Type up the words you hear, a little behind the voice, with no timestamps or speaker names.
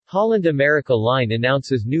Holland America Line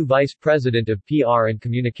announces new Vice President of PR and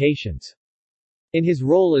Communications. In his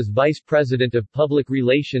role as Vice President of Public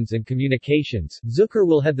Relations and Communications, Zucker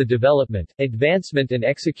will head the development, advancement and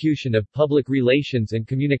execution of public relations and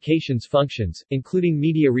communications functions, including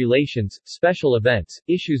media relations, special events,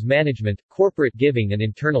 issues management, corporate giving and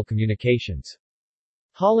internal communications.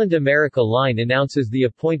 Holland America Line announces the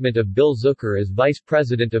appointment of Bill Zucker as Vice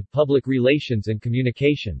President of Public Relations and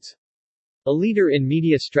Communications. A leader in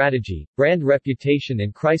media strategy, brand reputation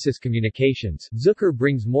and crisis communications, Zucker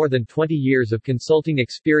brings more than 20 years of consulting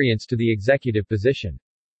experience to the executive position.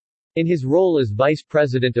 In his role as Vice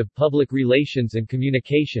President of Public Relations and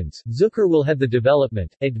Communications, Zucker will head the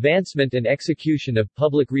development, advancement and execution of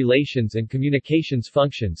public relations and communications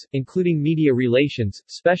functions, including media relations,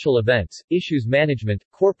 special events, issues management,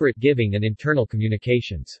 corporate giving and internal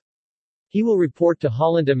communications. He will report to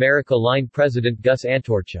Holland America Line President Gus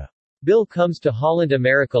Antorcha. Bill comes to Holland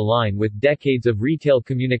America Line with decades of retail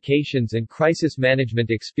communications and crisis management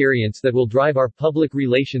experience that will drive our public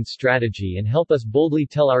relations strategy and help us boldly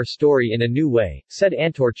tell our story in a new way, said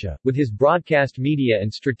Antorcha. With his broadcast media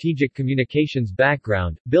and strategic communications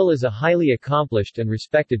background, Bill is a highly accomplished and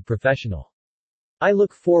respected professional. I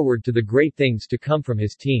look forward to the great things to come from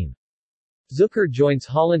his team. Zucker joins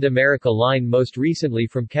Holland America Line most recently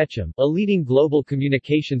from Ketchum, a leading global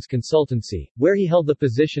communications consultancy, where he held the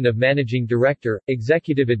position of Managing Director,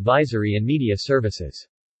 Executive Advisory and Media Services.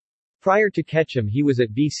 Prior to Ketchum he was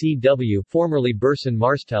at BCW, formerly Burson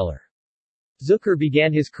Marsteller. Zucker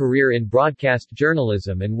began his career in broadcast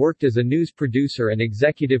journalism and worked as a news producer and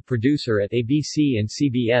executive producer at ABC and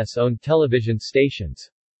CBS-owned television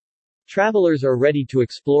stations. Travelers are ready to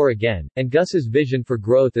explore again, and Gus's vision for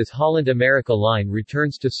growth as Holland America Line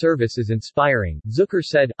returns to service is inspiring. Zucker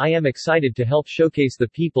said, I am excited to help showcase the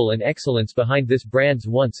people and excellence behind this brand's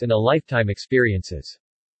once-in-a-lifetime experiences.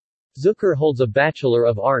 Zucker holds a Bachelor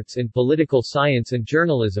of Arts in Political Science and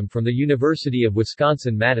Journalism from the University of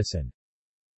Wisconsin-Madison.